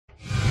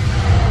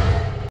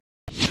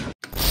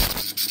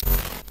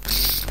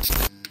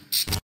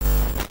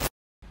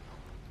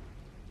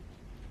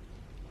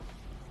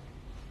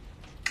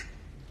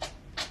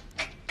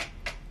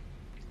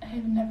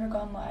I've never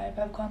gone live.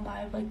 I've gone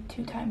live like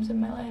 2 times in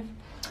my life.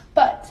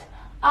 But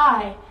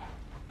I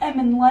am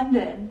in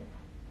London.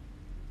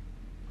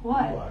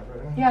 What? Are you live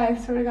right now? Yeah, I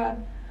swear to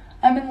God.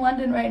 I'm in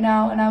London right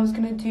now, and I was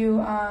gonna do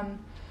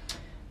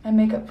my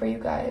makeup for you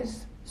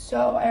guys.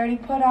 So I already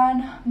put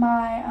on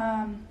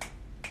my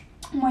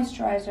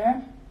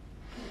moisturizer,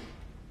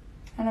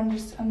 and I'm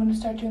gonna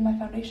start doing my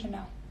foundation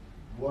now.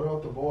 What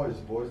about the boys?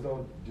 Boys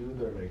don't do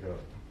their makeup.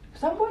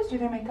 Some boys do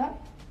their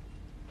makeup.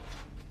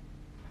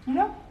 You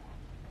know?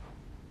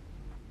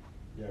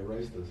 Yeah,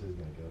 Rice does his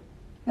makeup.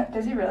 No,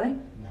 does he really?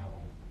 No.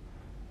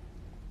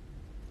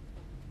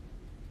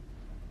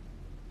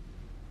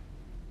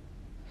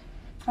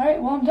 All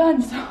right, well, I'm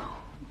done, so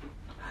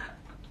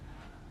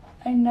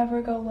I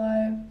never go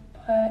live,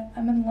 but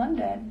I'm in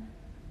London,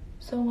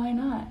 so why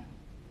not?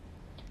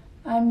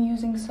 I'm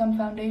using some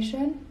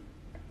foundation,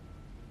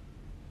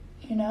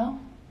 you know?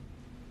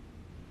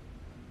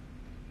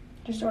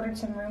 Just ordered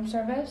some room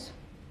service.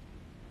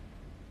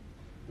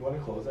 You want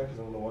to close that? Because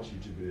I'm going to watch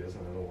YouTube videos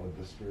and I don't want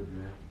to disturb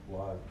your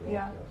live broadcast.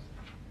 Yeah.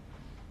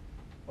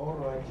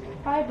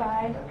 Alrighty. Bye-bye.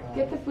 Bye-bye.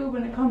 Get the food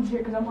when it comes here,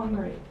 because I'm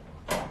hungry.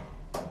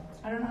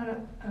 I don't know how to,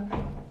 okay.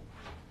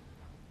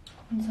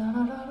 I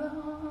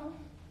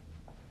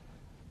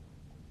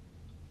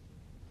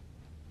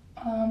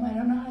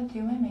don't know how to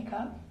do my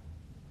makeup,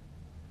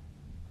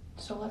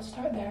 so let's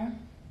start there.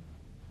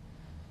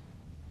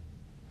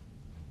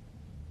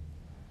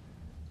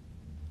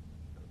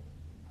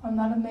 I'm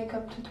not a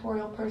makeup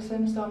tutorial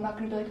person, so I'm not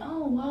gonna be like,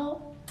 oh,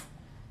 well,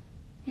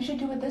 you should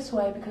do it this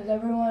way, because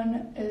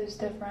everyone is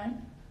different,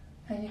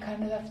 and you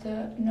kind of have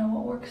to know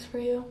what works for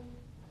you.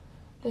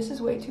 This is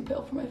way too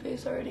pale for my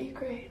face already,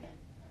 great.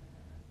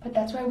 But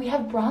that's why we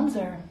have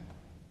bronzer.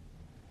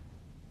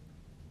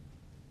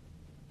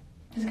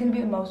 This is gonna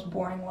be the most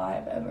boring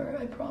live ever,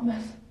 I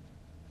promise.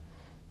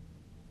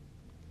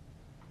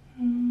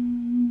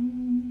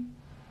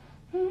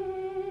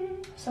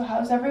 So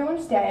how's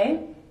everyone's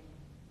day?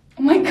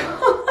 Oh my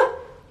God.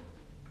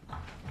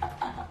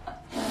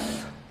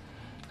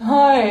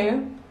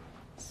 Hi.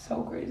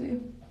 So crazy.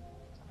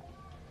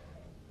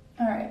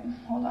 All right,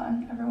 hold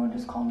on. Everyone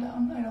just calm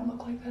down. I don't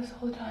look like this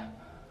all the time.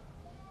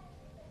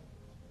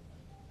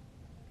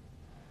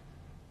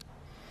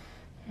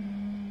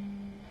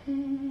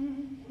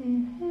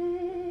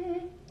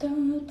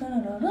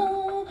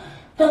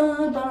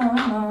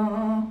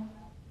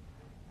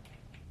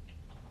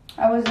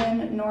 I was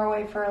in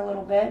Norway for a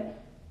little bit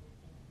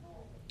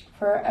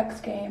for X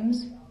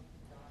Games,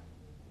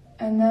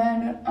 and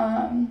then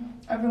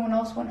everyone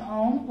else went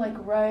home, like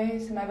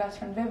Rice and my best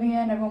friend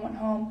Vivian, everyone went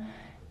home,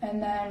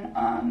 and then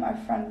our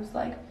friend was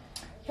like,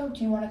 yo,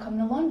 do you want to come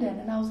to London?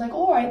 And I was like,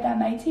 all right, that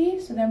matey.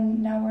 So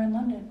then now we're in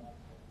London.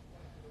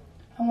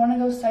 I want to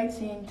go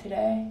sightseeing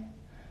today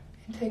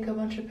and take a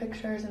bunch of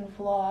pictures and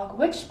vlog,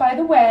 which, by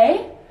the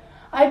way,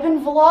 I've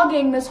been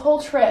vlogging this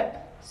whole trip.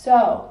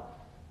 So,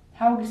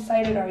 how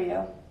excited are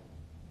you?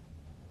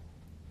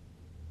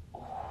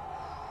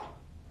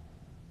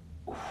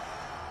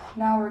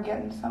 Now we're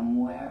getting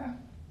somewhere.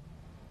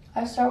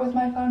 I start with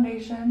my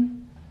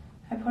foundation.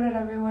 I put it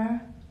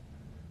everywhere.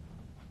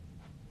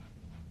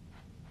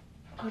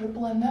 Gotta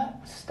blend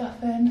that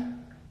stuff in.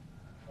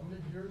 How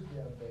many viewers do you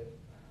have, babe?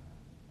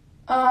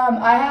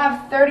 I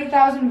have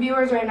 30,000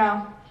 viewers right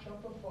now.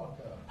 Shut the fuck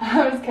up.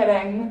 I was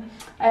kidding.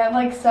 I have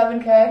like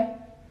 7K.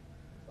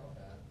 Not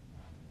bad.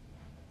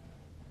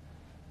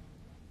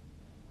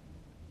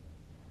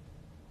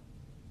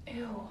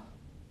 Ew.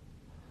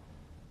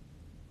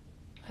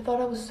 I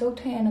thought I was so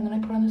tan and then I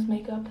put on this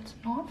makeup. It's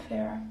not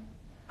fair.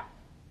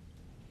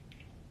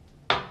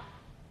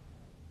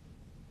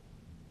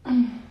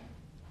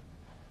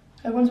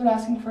 Everyone's been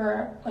asking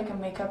for like a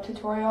makeup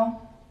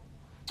tutorial,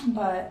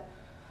 but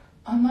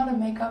I'm not a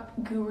makeup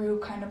guru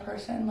kind of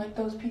person. Like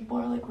those people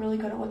are like really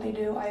good at what they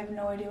do. I have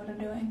no idea what I'm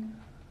doing.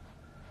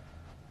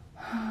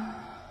 I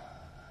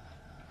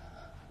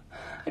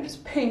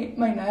just paint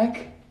my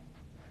neck.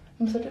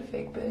 I'm such a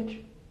fake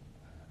bitch.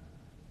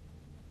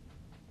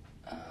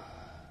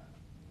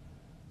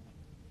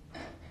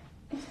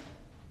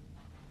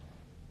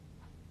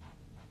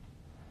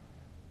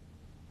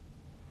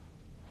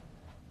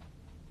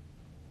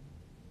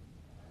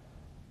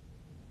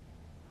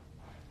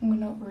 I'm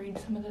gonna read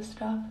some of this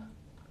stuff.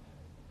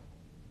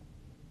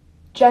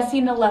 Jessie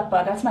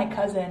Nalepa, that's my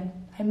cousin.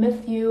 I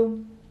miss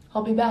you.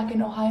 I'll be back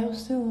in Ohio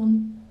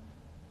soon.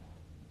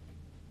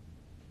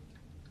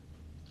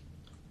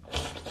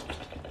 Oh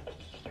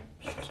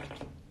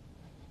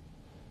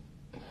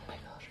my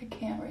gosh, I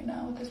can't right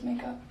now with this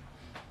makeup.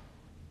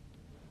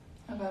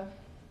 Okay.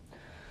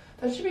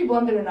 That should be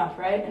blended enough,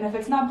 right? And if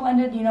it's not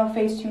blended, you know,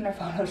 Facetune or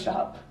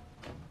Photoshop.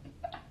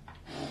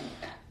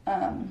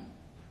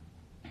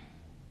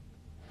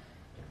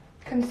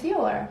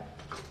 Concealer.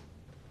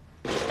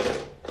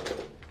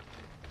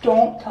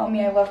 Don't tell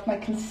me I left my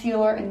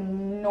concealer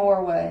in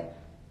Norway.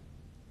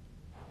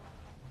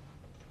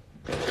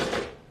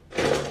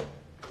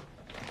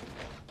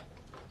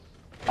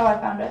 Oh, I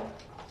found it.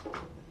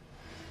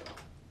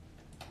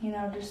 you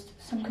know, just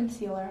some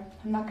concealer.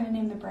 I'm not gonna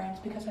name the brands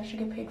because I should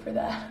get paid for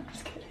that. I'm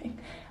just kidding.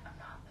 I'm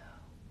not though.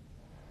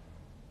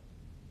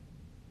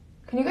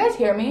 Can you guys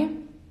hear me?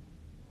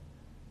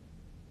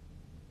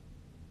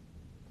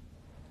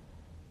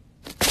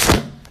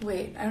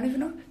 Wait, I don't even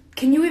know.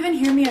 Can you even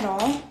hear me at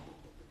all?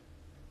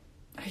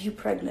 Are you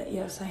pregnant?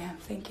 Yes, I am.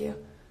 Thank you.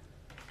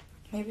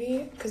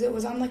 Maybe because it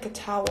was on like a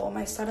towel.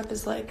 My setup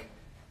is like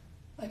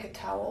a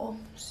towel,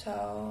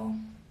 so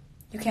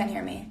you can't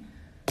hear me.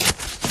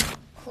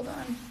 Hold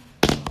on.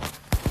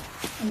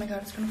 Oh my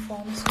god, it's gonna fall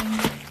on the screen.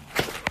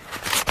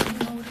 I don't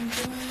know what I'm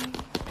doing.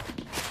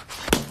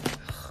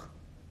 Ugh.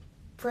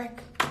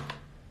 Frick.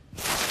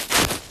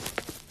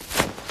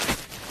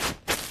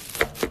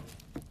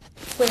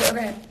 Wait,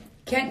 okay.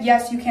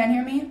 Yes, you can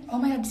hear me? Oh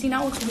my god, see,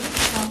 now it looks weird.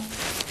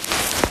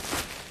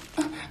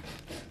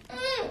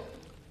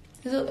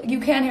 You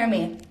can hear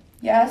me?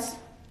 Yes?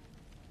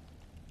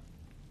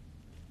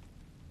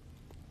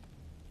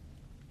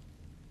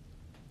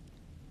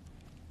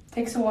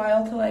 Takes a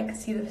while to like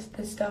see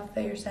the stuff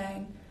that you're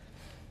saying.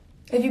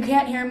 If you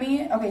can't hear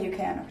me, okay, you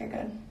can. Okay,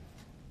 good.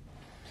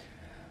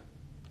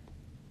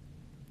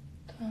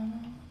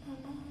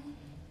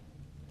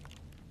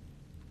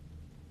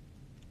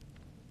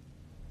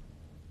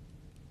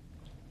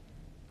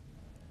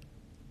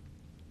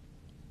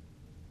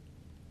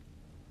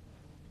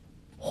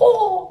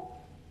 Oh,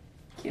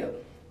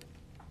 cute.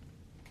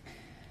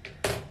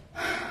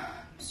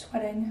 I'm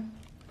sweating.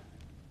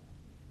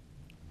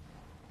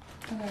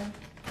 Okay.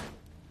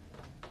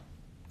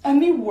 I'm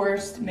the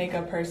worst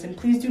makeup person.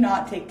 Please do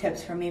not take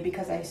tips from me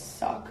because I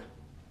suck.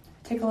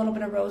 Take a little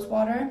bit of rose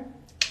water.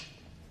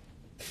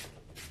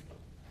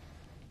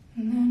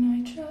 And then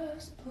I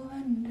just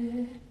blend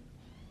it.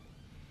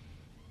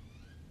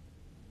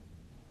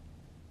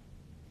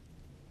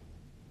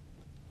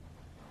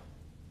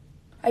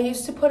 I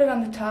used to put it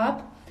on the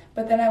top,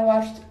 but then I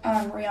watched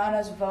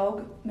Rihanna's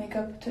Vogue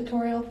makeup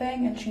tutorial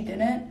thing, and she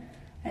didn't.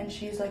 And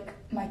she's like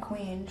my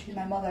queen. She's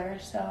my mother,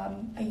 so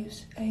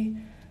I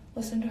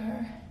listen to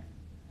her.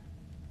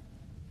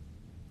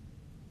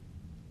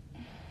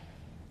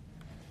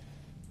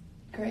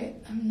 Great.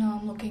 Now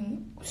I'm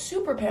looking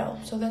super pale,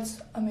 so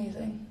that's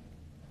amazing.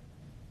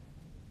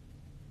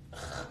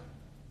 Ugh.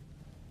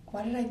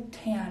 Why did I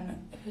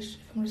tan if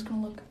I'm just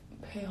gonna look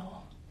pale?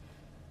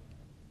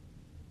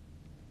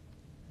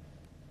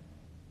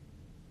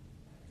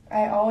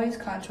 I always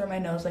contour my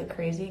nose like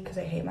crazy because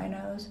I hate my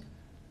nose.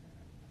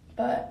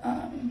 But,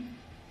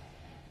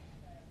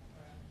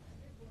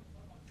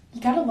 you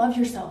gotta love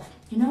yourself,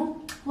 you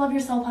know? Love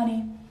yourself,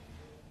 honey.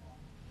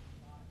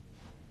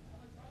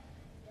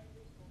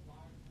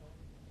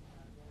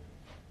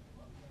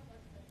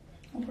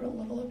 I'll put a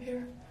little up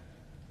here.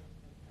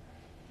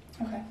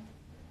 Okay.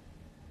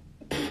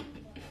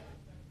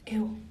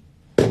 Ew.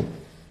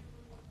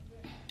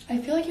 I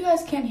feel like you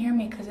guys can't hear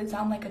me because it's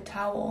on like a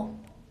towel.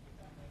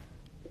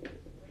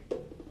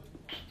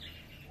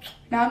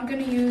 Now I'm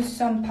gonna use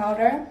some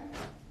powder,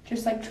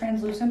 just like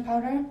translucent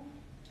powder.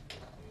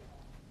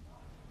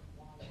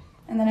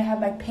 And then I have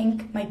my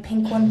pink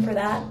one for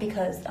that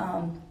because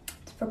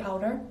it's for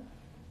powder.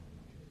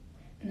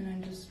 And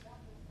then I just,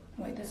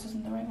 wait, this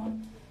isn't the right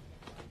one.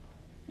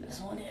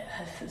 This one,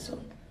 yeah, this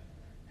one.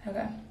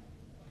 Okay.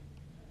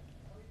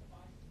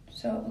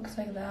 So it looks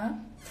like that.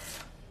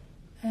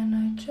 And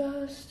I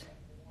just,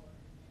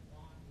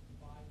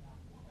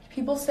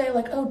 people say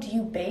like, oh, do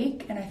you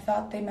bake? And I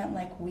thought they meant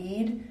like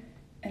weed.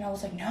 And I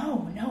was like,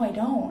 no, I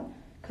don't.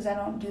 Because I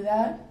don't do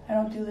that. I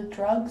don't do the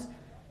drugs.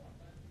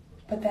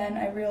 But then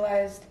I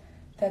realized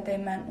that they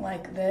meant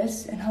like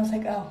this. And I was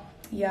like, oh,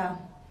 yeah.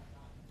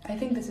 I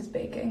think this is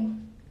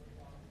baking.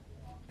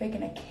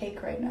 Baking a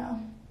cake right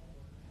now.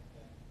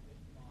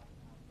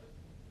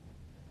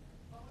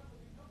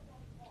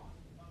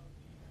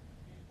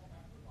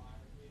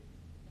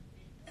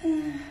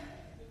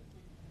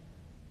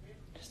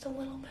 Just a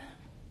little bit.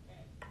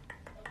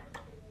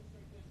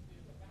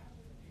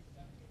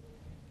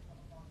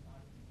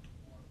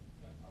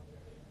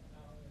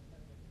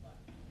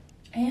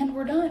 And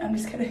we're done. I'm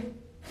just kidding.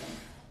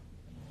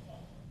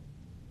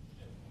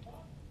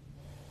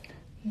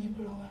 You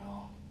put a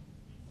little.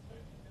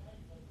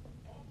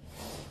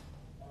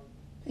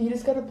 You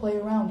just gotta play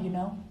around, you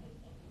know?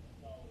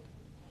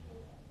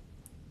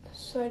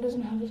 So it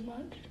doesn't have as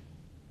much.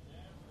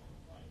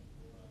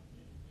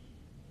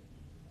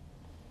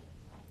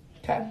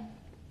 Okay.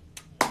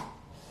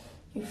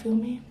 You feel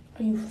me?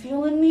 Are you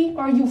feeling me?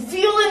 Are you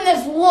feeling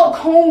this look,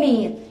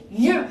 homie?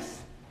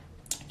 Yes.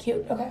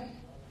 Cute. Okay.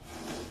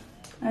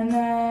 And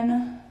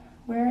then,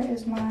 where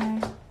is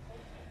my,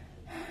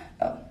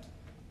 oh.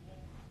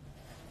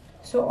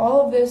 So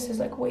all of this is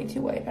like way too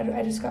white.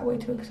 I just got way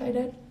too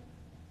excited.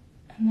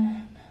 And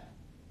then,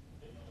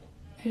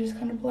 I just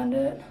kind of blend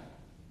it.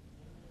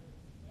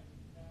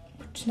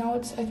 But now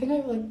it's, I think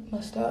I've like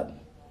messed up.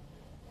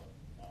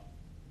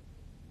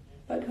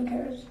 But who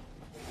cares?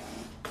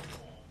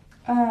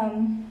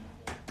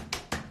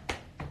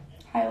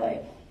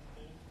 Highlight.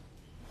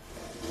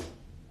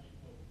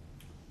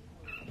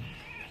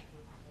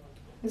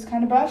 This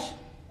kind of brush.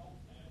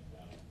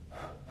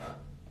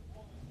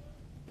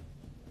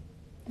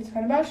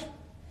 spider brush.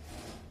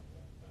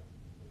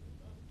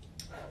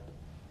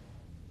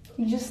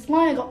 You just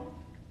want to go.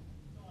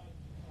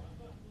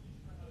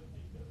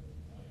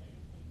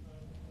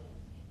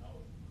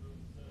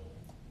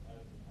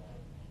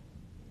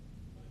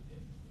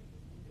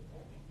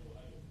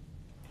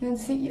 And then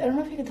see, I don't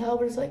know if you can tell,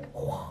 but it's like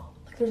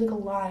there's like a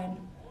line.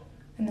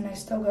 And then I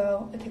still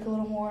go, I take a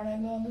little more and I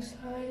go on the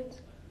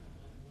sides.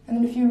 And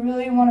then if you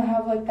really want to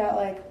have like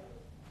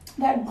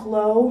that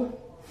glow,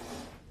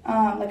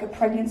 like a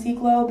pregnancy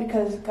glow,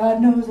 because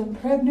God knows I'm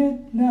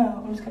pregnant.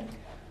 No, I'm just kidding.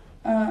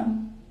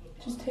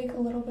 Just take a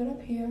little bit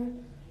up here.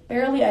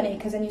 Barely any,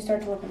 because then you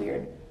start to look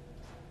weird.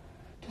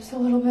 Just a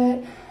little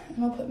bit,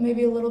 and I'll put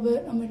maybe a little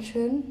bit on my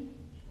chin.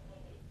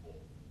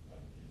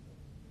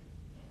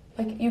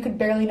 Like you could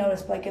barely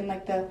notice, like in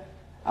like the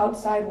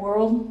outside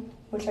world,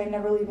 which I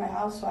never leave my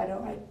house, so I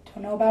don't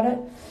know about it.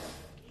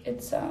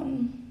 It's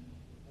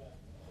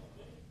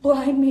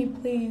blind me,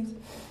 please.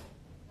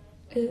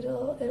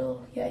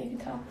 It'll yeah, you can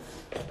tell.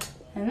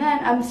 And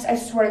then I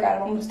swear to God,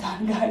 I'm almost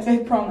done, guys. I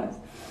promise.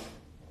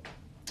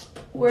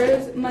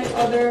 Where's my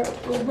other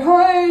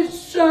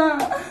brush? Oh,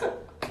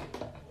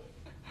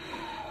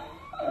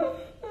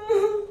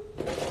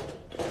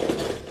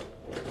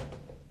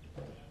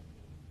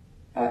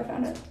 I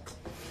found it.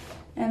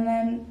 And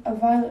then a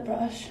violet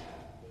brush.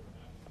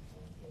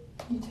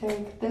 You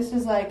take, this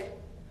is like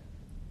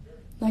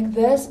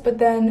this, but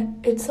then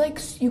it's like,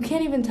 you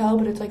can't even tell,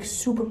 but it's like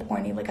super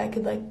pointy. Like I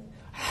could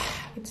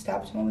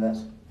stab someone with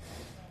this.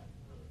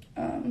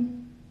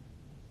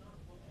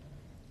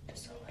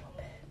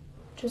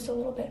 Just a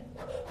little bit.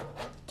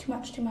 Too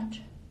much.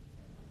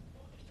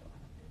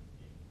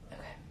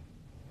 Okay.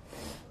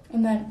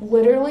 And then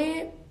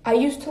literally, I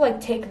used to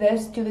like take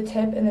this, do the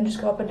tip, and then just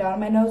go up and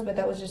down my nose, but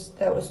that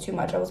was too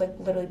much. I was like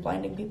literally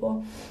blinding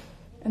people.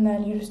 And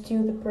then you just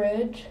do the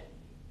bridge,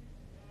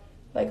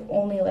 like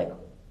only like,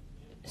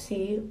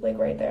 see, like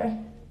right there.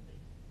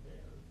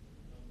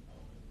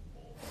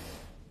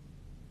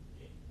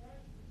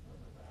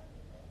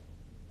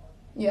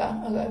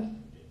 Yeah, okay.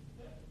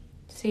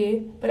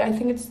 See, but I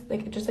think it's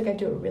like, just like I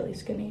do it really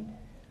skinny.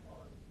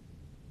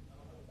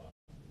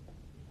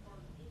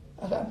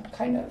 Okay,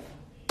 kind of.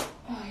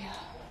 Oh yeah.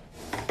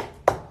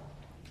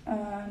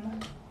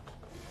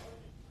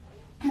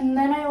 And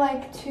then I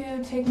like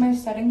to take my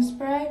setting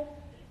spray.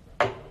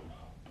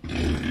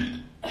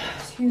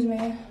 Excuse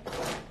me.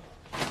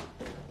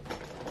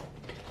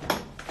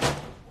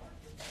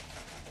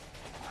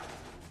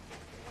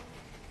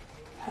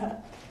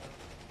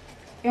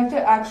 You have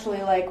to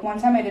actually, like, one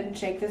time I didn't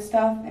shake this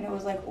stuff and it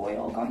was like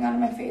oil going on in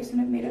my face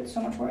and it made it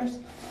so much worse.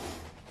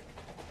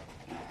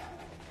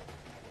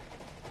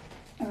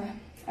 Okay,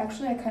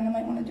 actually I kind of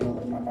might want to do a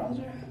little more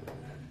bronzer.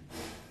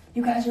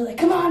 You guys are like,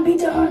 come on, be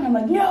done. I'm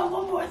like, no,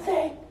 one more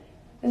thing.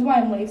 This is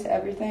why I'm late to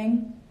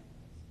everything.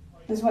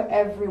 This is why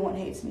everyone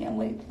hates me. I'm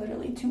late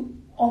literally to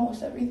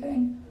almost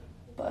everything.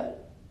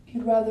 But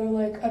I'd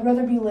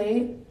rather be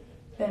late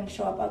than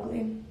show up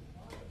ugly.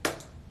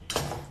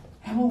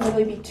 I will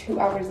literally be 2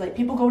 hours late.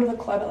 People go to the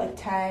club at like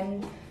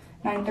 10,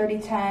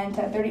 9:30, 10,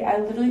 10:30. I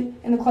literally,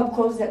 and the club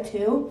closes at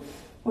 2,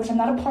 which I'm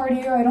not a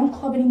partier. I don't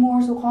club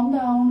anymore, so calm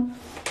down.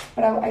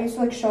 But I used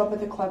to like show up at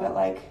the club at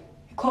like,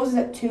 it closes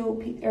at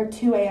 2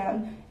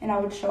 a.m. and I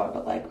would show up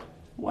at like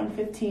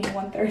 1:15,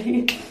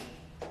 1:30.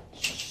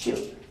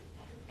 Shoot.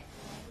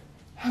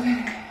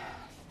 Okay.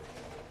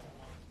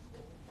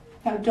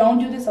 Now don't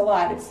do this a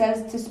lot. It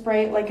says to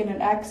spray it like in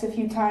an X a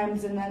few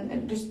times and then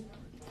it just,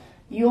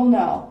 you'll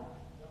know.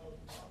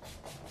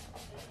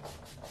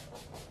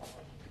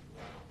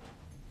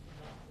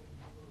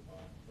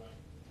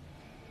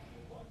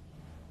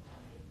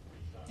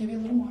 Maybe a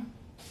little more.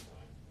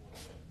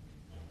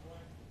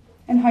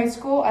 In high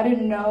school, I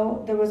didn't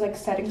know there was like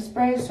setting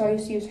spray, so I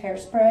used to use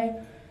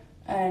hairspray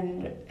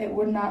and it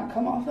would not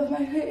come off of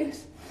my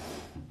face.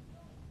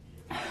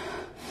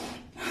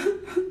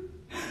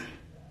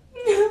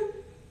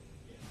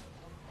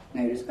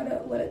 I just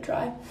gotta let it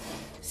dry.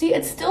 See,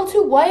 it's still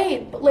too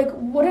white, but like,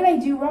 what did I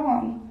do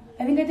wrong?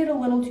 I think I did a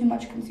little too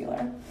much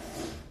concealer.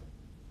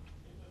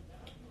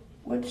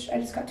 Which I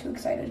just got too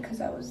excited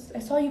because I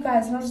saw you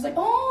guys and I was just like,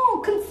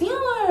 oh,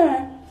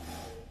 concealer.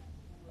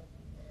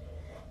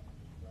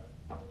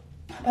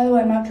 By the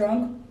way, I'm not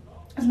drunk.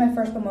 This is my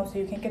first mimosa.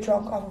 You can't get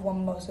drunk off of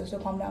one mimosa, so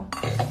calm down.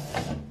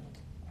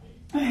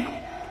 All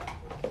right.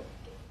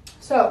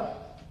 So,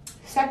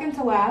 second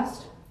to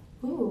last.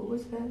 Ooh,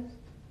 what's this?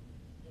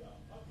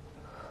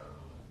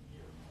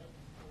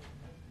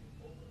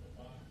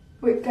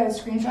 Wait, guys,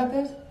 screenshot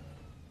this.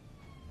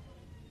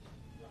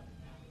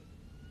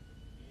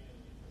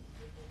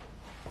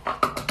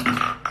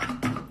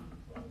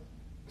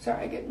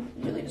 Sorry, I get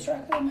really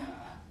distracted.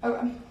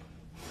 Okay.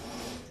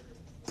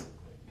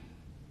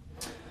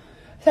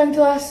 Second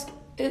to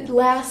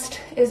last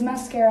is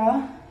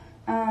mascara.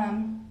 I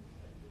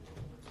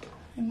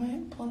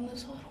might blend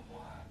this a little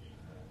more.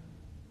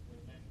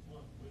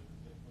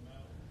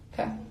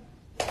 Okay.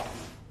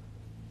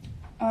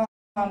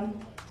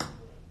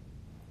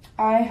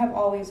 I have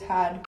always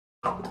had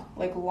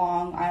like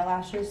long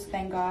eyelashes,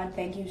 thank God.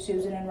 Thank you,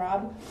 Susan and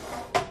Rob.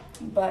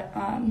 But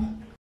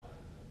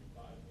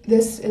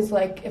this is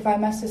like, if I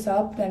mess this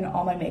up, then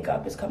all my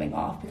makeup is coming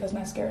off because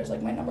mascara is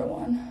like my number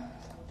one.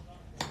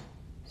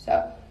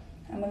 So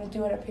I'm gonna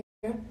do it up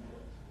here.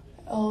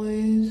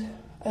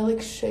 I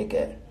like shake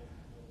it,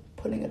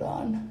 putting it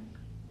on.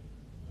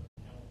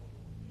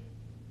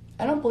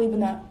 I don't believe in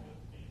that.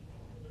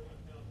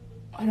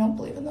 I don't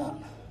believe in that.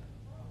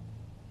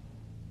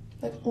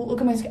 Like, look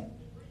at my skin.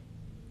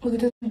 Look, it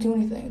doesn't do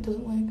anything. It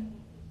doesn't like.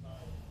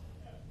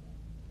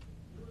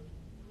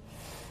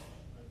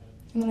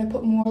 And then I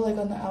put more like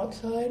on the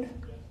outside.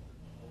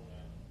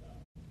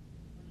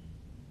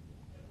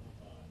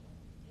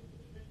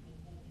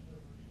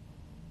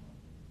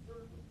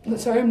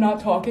 Sorry, I'm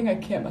not talking. I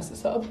can't mess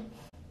this up.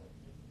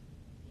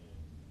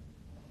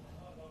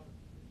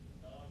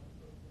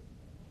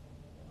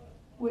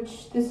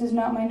 Which, this is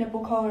not my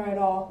nipple color at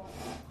all.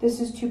 This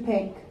is too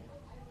pink.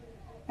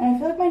 And I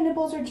feel like my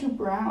nipples are too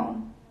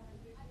brown.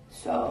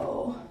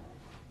 So,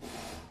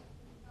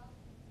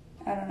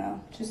 I don't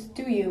know. Just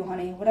do you,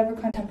 honey. Whatever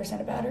kind, 10%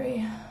 of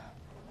battery.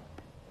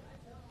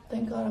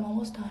 Thank God I'm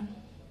almost done.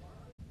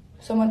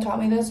 Someone taught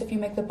me this. If you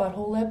make the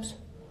butthole lips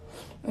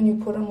and you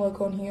put them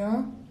like on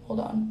here. Hold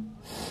on.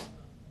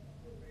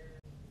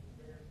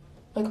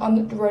 Like on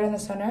the, right in the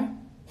center.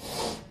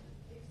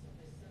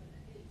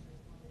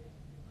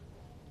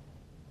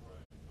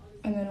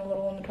 And then a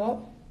little on the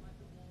top.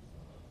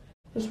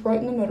 Just right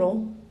in the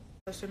middle.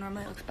 So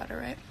normally it looks better,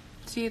 right?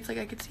 See, it's like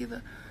I could see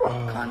the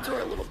contour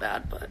a little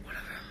bad, but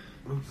whatever.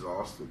 I'm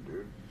exhausted,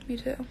 dude. Me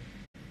too.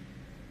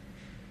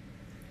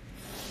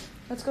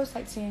 Let's go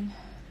sightseeing.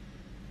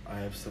 I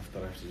have stuff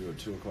that I have to do at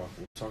 2 o'clock.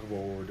 We'll talk about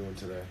what we're doing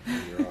today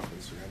when you're off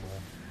Instagram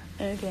Live.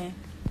 Okay.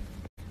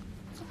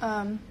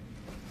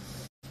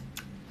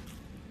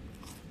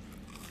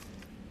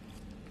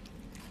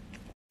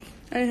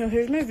 Anyhow,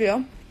 here's my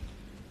view.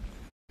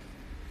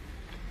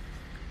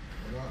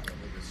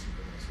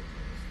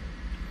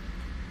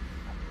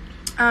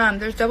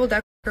 There's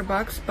double-decker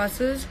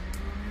buses.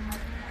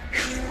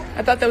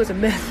 I thought that was a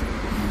myth.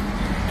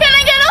 Can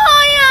I get a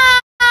Hoya?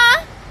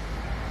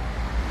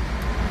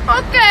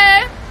 Okay.